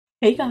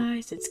Hey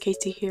guys, it's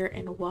Kacy here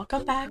and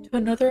welcome back to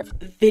another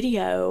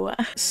video.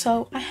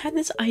 So I had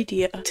this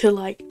idea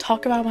to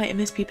talk about my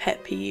MSP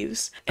pet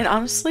peeves, and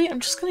honestly I'm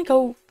just gonna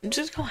go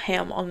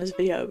ham on this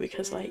video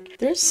because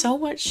there's so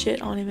much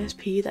shit on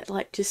MSP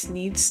that just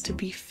needs to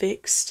be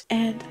fixed,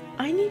 and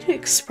I need to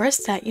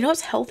express that.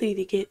 It's healthy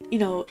to get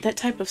that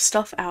type of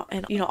stuff out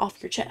and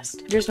off your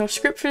chest. There's no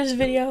script for this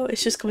video.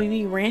 It's just gonna be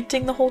me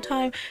ranting the whole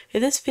time.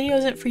 If this video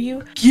isn't for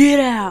you, get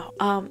out.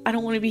 I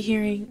don't want to be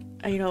hearing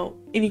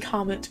any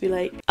comments be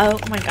like, oh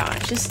my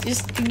gosh, just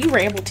you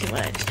ramble too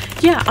much.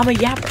 Yeah, I'm a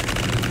yapper.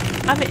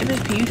 I'm an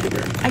MSP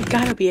YouTuber. I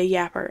gotta be a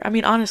yapper. I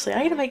mean, honestly,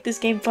 I gotta make this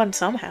game fun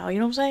somehow, you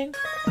know what I'm saying?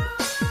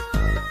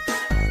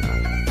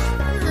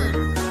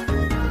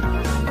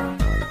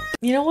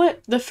 You know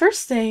what? The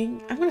first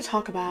thing I'm gonna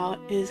talk about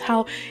is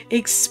how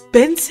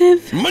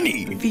expensive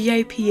money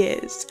VIP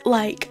is.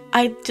 I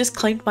just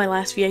claimed my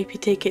last VIP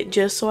ticket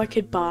just so I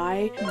could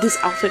buy this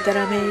outfit that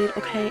I made,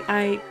 okay?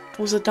 I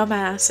was a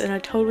dumbass and I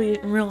totally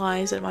didn't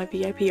realize that my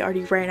VIP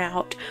already ran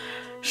out.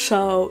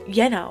 So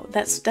yeah, no,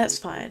 that's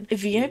fine.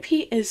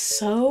 VIP is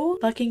so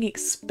fucking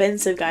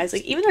expensive, guys.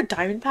 Even a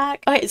diamond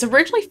pack, okay, it's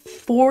originally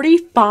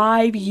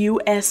 $45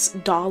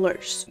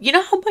 US. You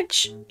know how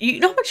much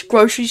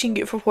groceries you can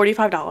get for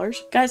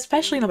 $45, guys?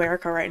 Especially in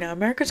America right now.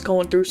 America's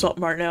going through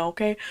something right now,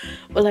 okay?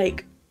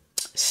 But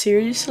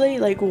seriously,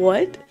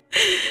 what?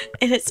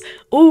 And it's,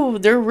 ooh,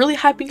 they're really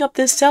hyping up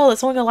this sale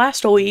that's only gonna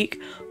last a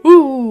week.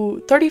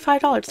 Ooh,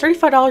 $35.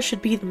 $35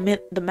 should be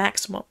the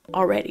maximum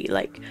already.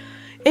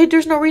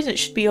 There's no reason it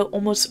should be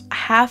almost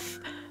half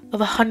of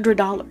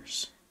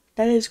 $100.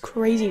 That is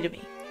crazy to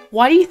me.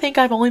 Why do you think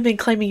I've only been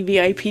claiming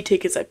VIP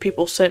tickets that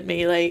people sent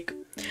me?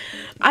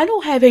 I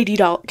don't have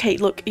 $80. Okay,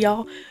 look,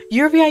 y'all,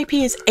 your VIP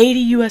is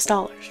 $80 US.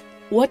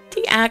 What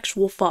the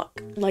actual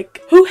fuck?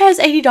 Who has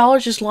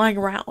 $80 just lying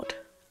around?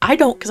 I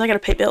don't, because I gotta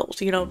pay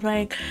bills, you know what I'm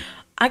saying?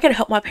 I gotta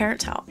help my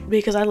parents out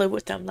because I live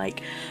with them.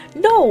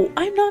 No,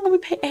 I'm not gonna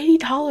pay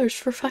 $80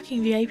 for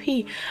fucking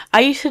VIP.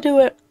 I used to do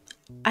it.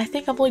 I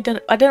think I've only done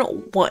it. I did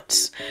it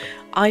once.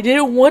 I did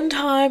it one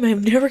time.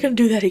 I'm never gonna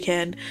do that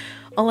again.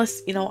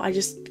 Unless, I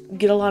just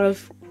get a lot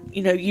of,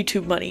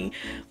 YouTube money.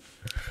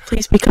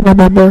 Please become a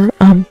member.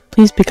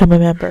 Please become a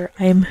member.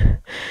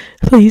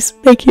 Please,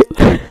 thank you.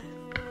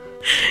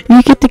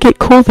 You get to get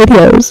cool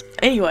videos.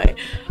 Anyway,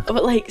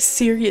 but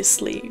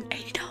seriously,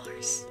 $80.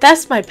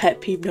 That's my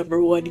pet peeve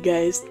number one,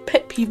 guys.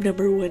 Pet peeve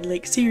number one,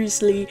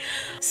 seriously.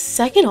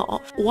 Second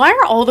off, why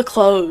are all the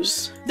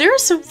clothes? There are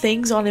some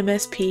things on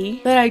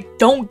MSP that I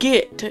don't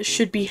get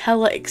should be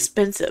hella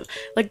expensive.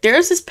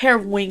 There's this pair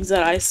of wings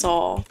that I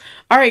saw.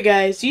 Alright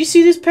guys, do you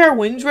see this pair of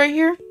wings right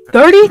here?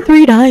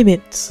 33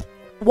 diamonds.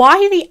 Why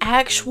is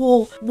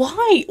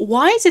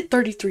it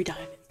 33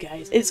 diamonds,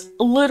 guys? It's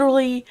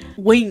literally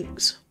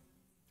wings.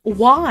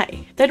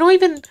 Why? They're not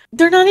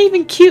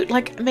even cute.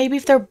 Maybe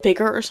if they're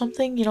bigger or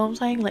something, you know what I'm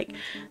saying? Like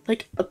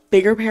a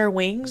bigger pair of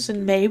wings,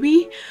 and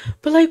maybe,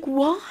 but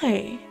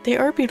why? They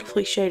are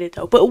beautifully shaded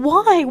though, but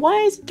why? Why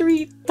is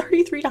it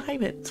 33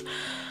 diamonds?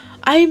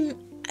 I'm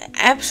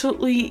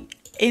absolutely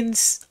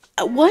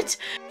what?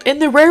 In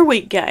the rare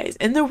week, guys,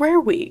 in the rare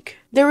week,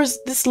 there was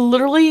this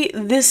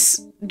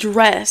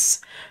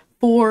dress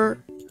for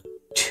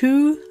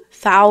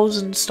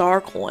 2,000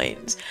 star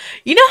coins.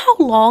 You know how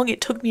long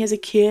it took me as a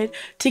kid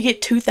to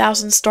get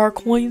 2,000 star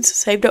coins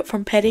saved up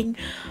from petting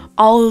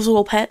all those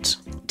little pets?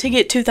 To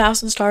get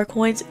 2,000 star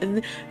coins,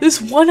 and this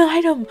one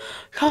item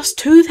cost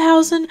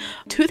 2,000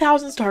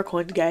 star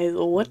coins, guys.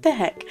 What the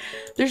heck?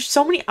 There's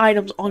so many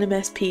items on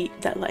MSP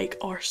that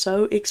are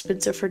so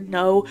expensive for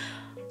no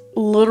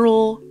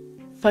literal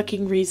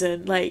fucking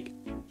reason.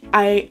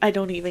 I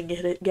don't even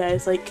get it,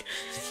 guys.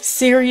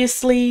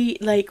 Seriously,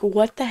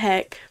 what the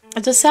heck?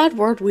 It's a sad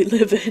world we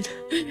live in,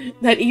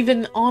 that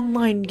even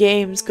online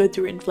games go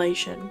through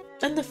inflation.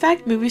 And the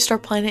fact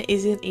MovieStarPlanet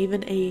isn't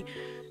even a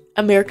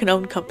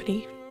American-owned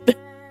company.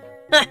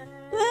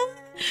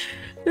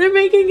 They're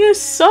making us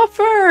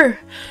suffer!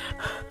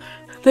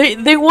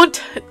 They're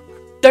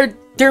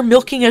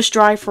milking us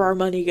dry for our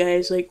money,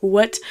 guys.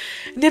 What?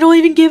 They don't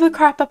even give a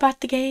crap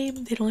about the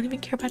game. They don't even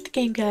care about the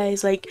game,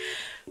 guys.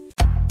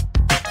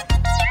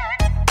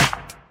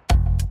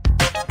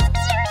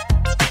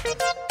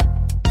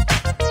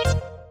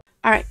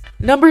 Alright,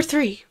 number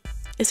 3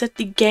 is that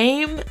the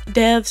game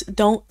devs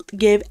don't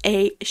give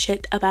a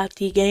shit about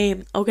the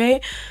game, okay?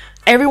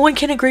 Everyone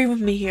can agree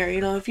with me here,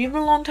 if you've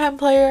been a long time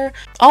player,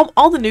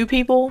 all the new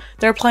people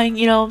that are playing,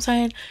 you know what I'm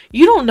saying?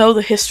 You don't know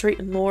the history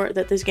and lore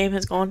that this game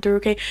has gone through,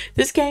 okay?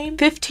 This game,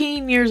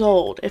 15 years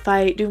old, if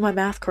I do my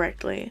math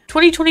correctly.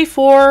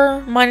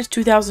 2024 minus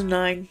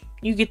 2009.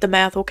 You get the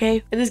math,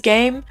 okay? And this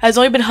game has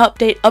only been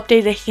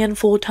updated a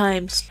handful of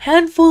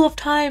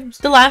times.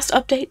 The last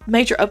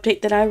major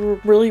update that I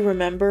really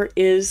remember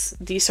is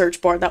the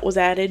search bar that was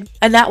added.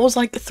 And that was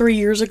 3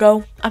 years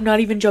ago. I'm not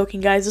even joking,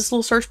 guys. This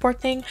little search bar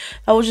thing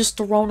that was just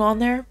thrown on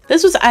there.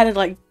 This was added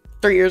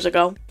 3 years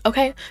ago.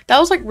 Okay, that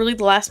was really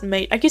the last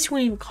I guess you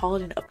wouldn't even call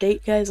it an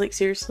update, guys.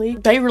 Seriously,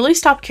 they really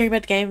stopped caring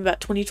about the game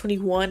about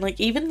 2021.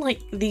 Even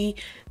the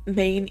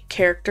main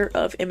character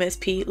of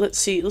MSP. Let's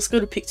see. Let's go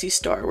to Pixie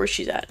Star. Where's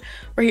she's at?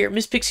 Right here.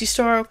 Miss Pixie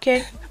Star,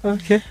 okay?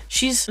 Okay.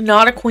 She's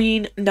not a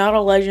queen, not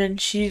a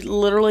legend. She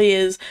literally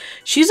is.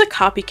 She's a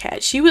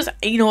copycat. She was,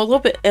 you know, a little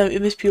bit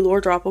MSP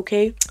lore drop,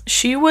 okay?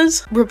 She's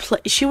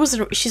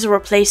a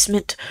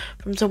replacement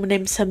from someone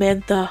named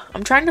Samantha.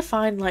 I'm trying to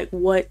find like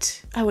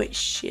what. Oh wait,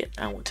 shit.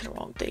 I went to the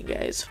wrong thing,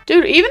 guys.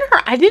 Dude, even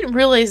her, I didn't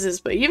realize this,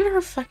 but even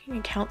her fucking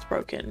account's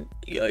broken.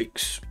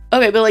 Yikes.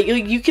 Okay, but like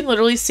you can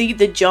literally see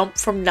the jump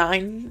from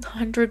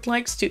 900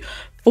 likes to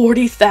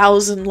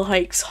 40,000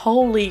 likes.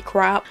 Holy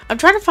crap. I'm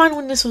trying to find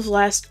when this was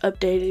last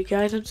updated,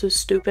 guys. I'm so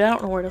stupid. I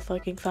don't know where to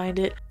fucking find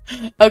it.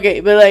 Okay,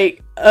 but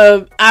like,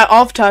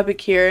 off topic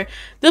here.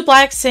 The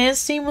Black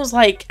Sands team was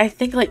like, I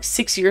think like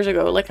 6 years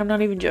ago. Like, I'm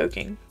not even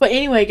joking. But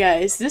anyway,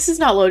 guys, this is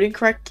not loading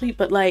correctly,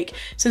 but like,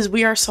 says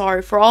we are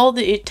sorry for all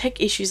the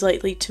tech issues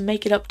lately. To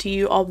make it up to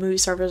you, all movie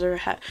stars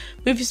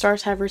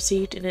have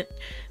received, and I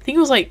think it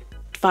was like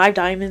 5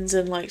 diamonds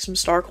and like some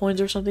star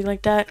coins or something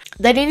like that.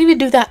 They didn't even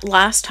do that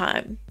last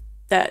time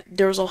that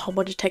there was a whole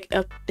bunch of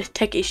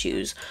tech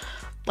issues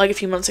like a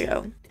few months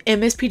ago.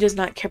 MSP does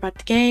not care about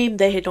the game.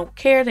 They don't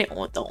care. They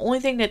want the only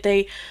thing that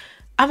they,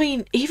 I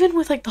mean, even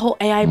with like the whole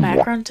AI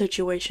background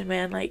situation,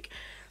 man, like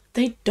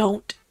they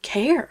don't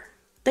care.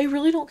 They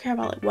really don't care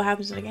about like what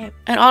happens in the game.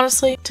 And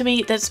honestly, to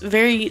me, that's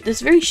very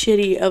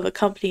shitty of a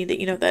company that,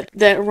 you know,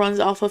 that runs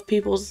off of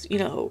people's, you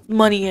know,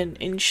 money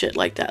and shit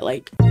like that.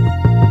 Like,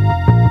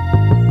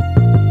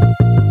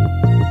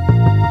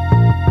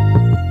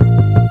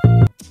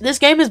 this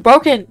game is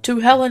broken to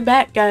hell and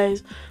back,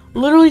 guys.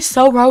 Literally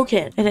so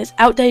broken. And it's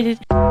outdated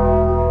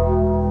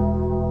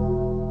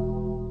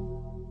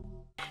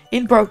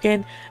and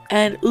broken.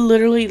 And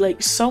literally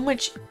like so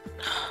much.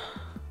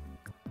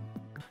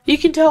 You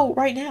can tell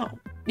right now.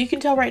 You can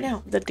tell right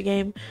now that the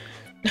game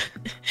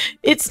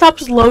it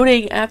stops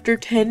loading after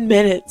 10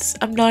 minutes.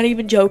 I'm not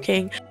even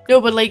joking.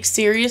 No, but like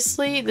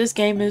seriously, this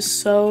game is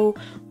so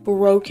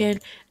broken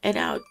and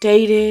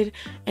outdated,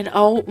 and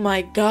oh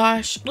my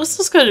gosh. Let's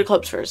just go to the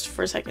clubs first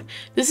for a second.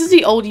 This is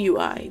the old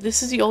UI.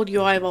 This is the old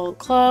UI of all the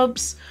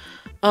clubs.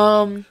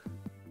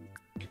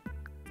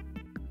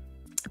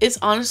 It's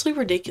honestly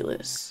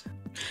ridiculous.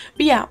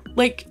 But yeah,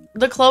 like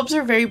the clubs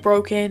are very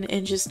broken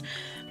and just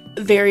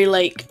very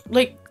like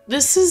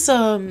this is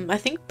I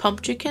think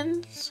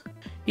Pumpkins.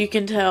 You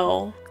can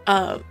tell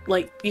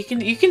like you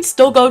can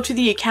still go to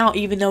the account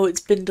even though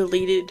it's been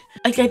deleted.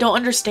 Like, I don't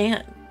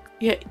understand.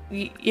 Yeah.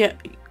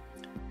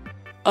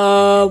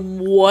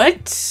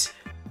 What?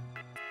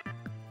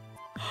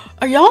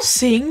 Are y'all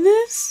seeing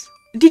this?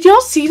 Did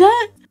y'all see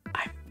that?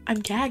 I'm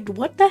gagged.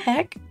 What the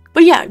heck?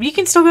 But yeah, you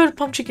can still go to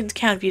Pump Chicken's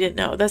account if you didn't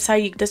know. That's how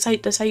you go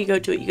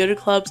to it. You go to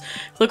clubs,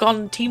 click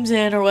on teams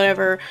in or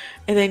whatever,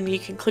 and then you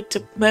can click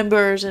to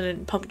members and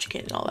then Pump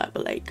Chicken and all that.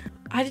 But like,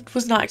 I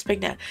was not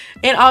expecting that.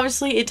 And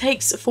obviously it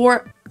takes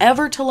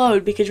forever to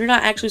load because you're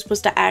not actually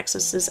supposed to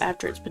access this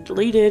after it's been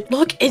deleted.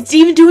 Look, it's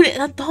even doing it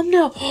in a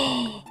thumbnail.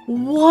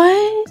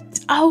 What?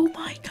 Oh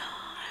my god.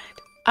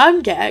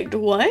 I'm gagged.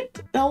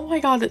 What? Oh my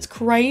god, that's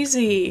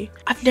crazy.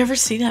 I've never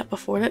seen that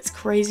before. That's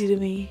crazy to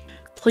me.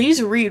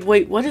 Please read.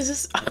 Wait, what is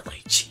this? Oh,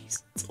 like,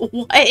 Jesus.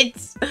 What?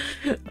 So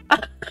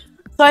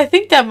I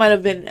think that might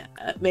have been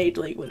made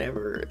like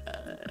whenever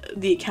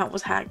the account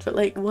was hacked. But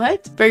like,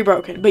 what? Very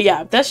broken. But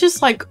yeah, that's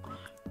just like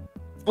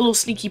a little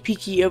sneaky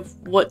peeky of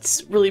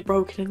what's really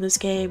broken in this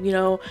game, you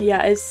know?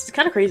 Yeah, it's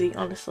kind of crazy,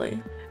 honestly.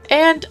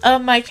 And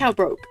my account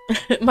broke.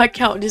 My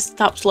account just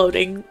stops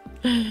loading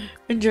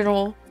in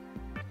general.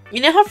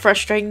 You know how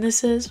frustrating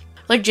this is?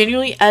 Like,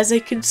 genuinely, as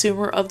a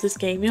consumer of this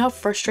game, you know how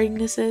frustrating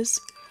this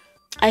is?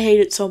 I hate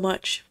it so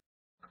much.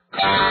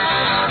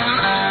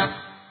 I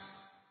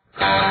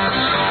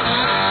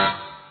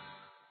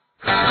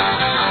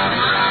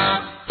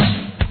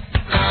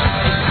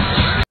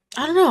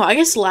don't know, I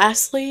guess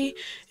lastly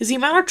is the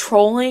amount of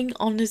trolling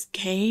on this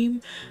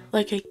game.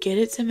 Like, I get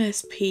it's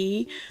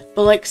MSP,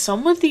 but like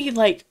some of the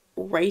like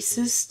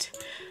racist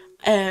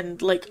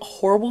and like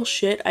horrible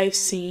shit I've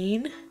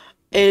seen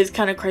is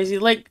kind of crazy.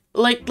 Like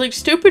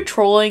stupid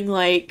trolling,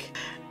 like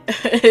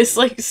it's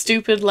like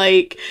stupid,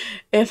 like,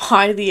 am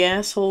I the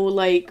asshole,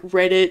 like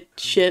Reddit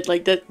shit,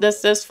 like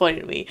that's funny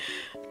to me.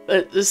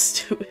 But this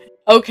stupid.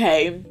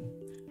 Okay,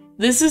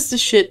 this is the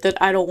shit that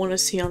I don't want to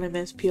see on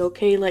MSP.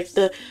 Okay, like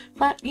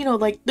you know,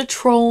 like the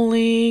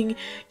trolling,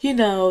 you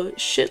know,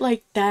 shit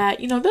like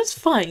that. You know, that's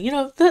fun. You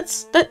know,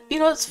 you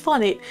know, it's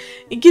fun. It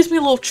gives me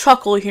a little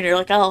chuckle here and there,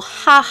 like a little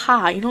ha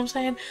ha. You know what I'm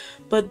saying?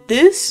 But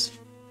this,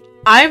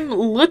 I'm a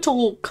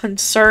little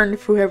concerned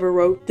for whoever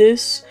wrote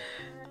this.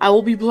 I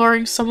will be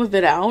blurring some of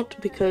it out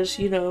because,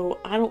 you know,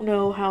 I don't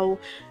know how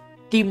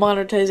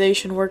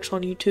demonetization works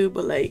on YouTube,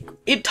 but like,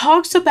 it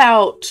talks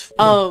about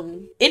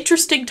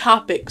interesting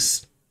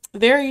topics,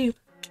 very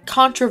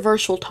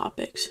controversial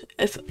topics,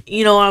 if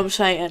you know what I'm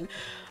saying.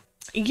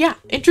 Yeah,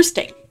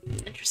 interesting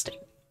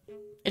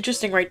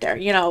right there.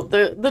 You know,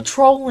 the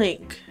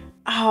trolling.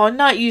 Oh, I'm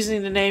not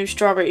using the name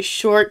Strawberry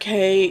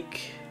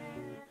Shortcake.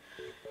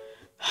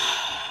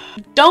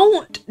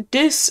 Don't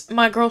diss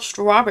my girl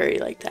Strawberry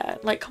like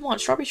that. Like, come on,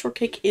 Strawberry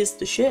Shortcake is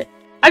the shit.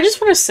 I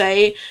just want to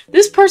say,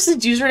 this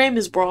person's username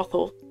is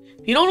brothel.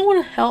 If you don't know what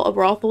the hell a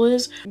brothel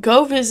is,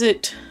 go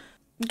visit,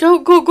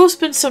 go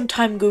spend some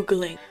time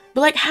Googling.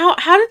 But like, how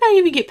did I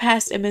even get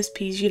past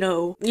MSP's, you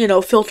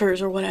know,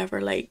 filters or whatever?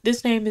 Like,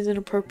 this name is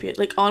inappropriate.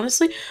 Like,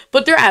 honestly,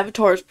 but their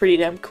avatar is pretty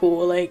damn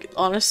cool. Like,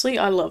 honestly,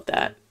 I love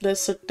that. That's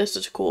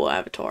such a cool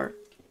avatar.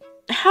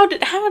 How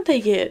did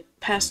they get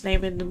past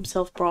naming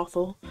themselves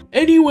brothel?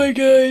 Anyway,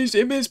 guys,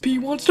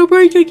 MSP wants to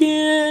break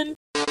again.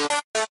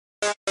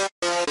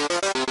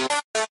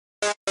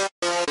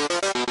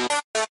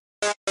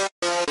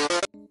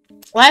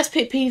 Last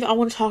pet peeve I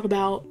want to talk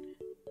about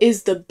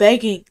is the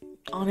begging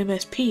on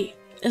MSP.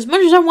 As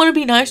much as I want to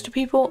be nice to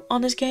people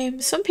on this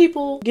game, some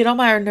people get on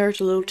my nerves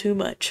a little too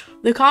much.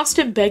 The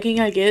constant begging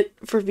I get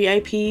for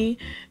VIP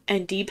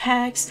and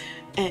D-packs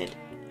and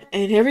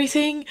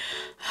everything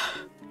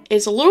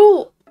is a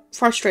little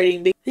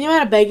frustrating. The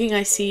amount of begging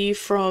I see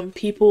from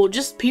people,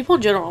 just people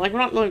in general, like, we're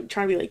not like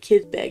trying to be like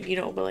kids beg, you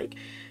know, but like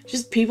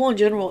just people in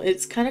general,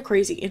 it's kind of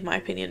crazy in my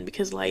opinion,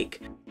 because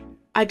like,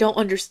 I don't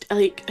understand,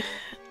 like,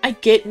 I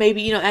get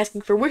maybe, you know,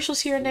 asking for wishes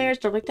here and there,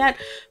 stuff like that,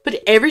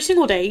 but every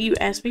single day you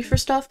ask me for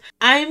stuff,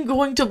 I'm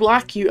going to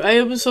block you. I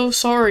am so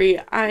sorry.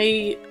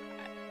 I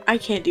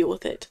can't deal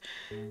with it.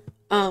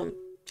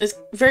 It's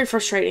very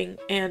frustrating,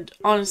 and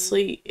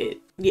honestly,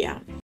 yeah.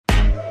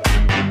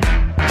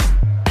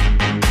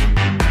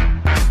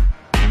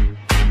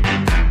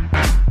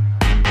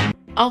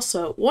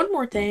 Also, one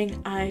more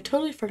thing I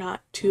totally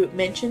forgot to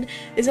mention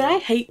is that I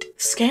hate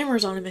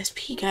scammers on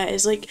MSP,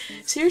 guys. Like,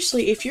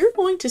 seriously, if you're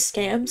going to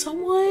scam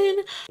someone,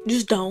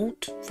 just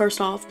don't,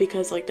 first off,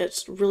 because, like,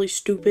 that's really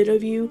stupid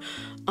of you.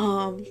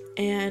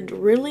 And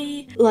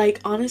really, like,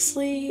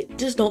 honestly,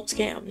 just don't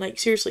scam. Like,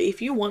 seriously,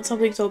 if you want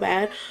something so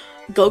bad,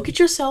 go get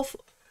yourself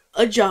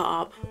a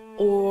job,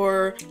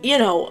 or, you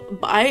know,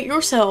 buy it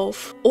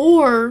yourself,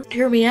 or,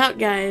 hear me out,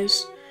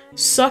 guys,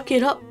 suck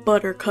it up,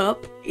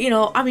 buttercup. You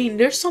know, I mean,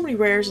 there's so many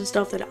rares and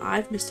stuff that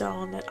I've missed out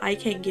on that I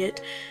can't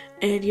get,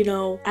 and, you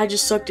know, I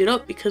just sucked it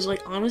up because,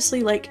 like,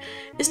 honestly, like,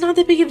 it's not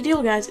that big of a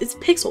deal, guys. It's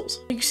pixels.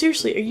 Like,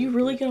 seriously, are you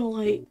really gonna,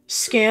 like,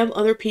 scam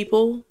other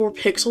people for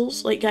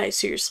pixels? Like, guys,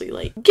 seriously,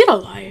 like, get a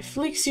life.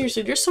 Like,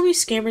 seriously, there's so many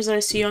scammers that I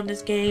see on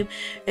this game,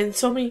 and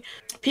so many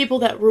people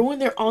that ruin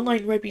their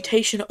online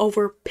reputation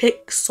over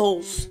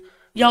pixels.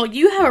 Y'all,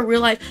 you have a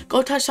real life.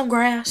 Go touch some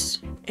grass.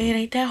 It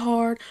ain't that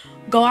hard.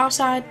 Go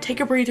outside, take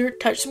a breather,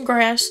 touch some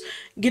grass,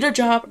 get a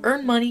job,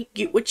 earn money,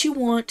 get what you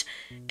want,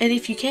 and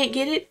if you can't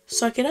get it,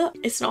 suck it up.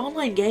 It's an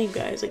online game,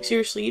 guys. Like,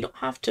 seriously, you don't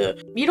have to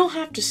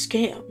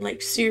scam.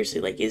 Like, seriously,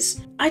 like,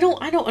 I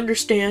don't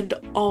understand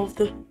all of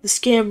the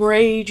scam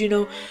rage, you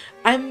know.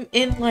 I'm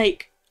in,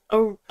 like,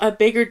 a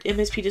bigger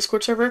MSP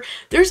Discord server.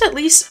 There's at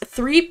least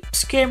 3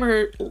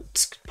 scammer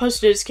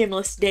posted scam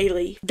lists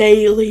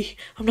daily.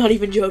 I'm not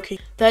even joking.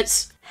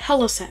 That's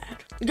hella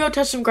sad. Go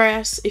touch some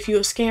grass if you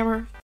a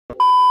scammer.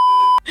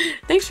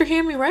 Thanks for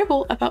hearing me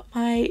ramble about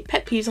my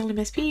pet peeves on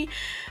MSP,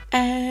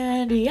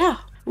 and yeah,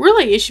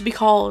 really it should be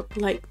called,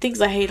 like,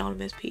 things I hate on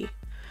MSP.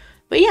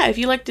 But yeah, if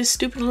you like this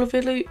stupid little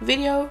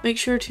video, make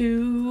sure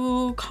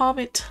to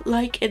comment,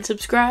 like, and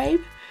subscribe,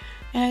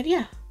 and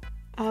yeah,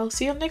 I'll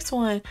see you on the next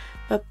one.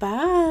 Bye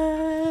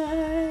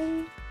bye.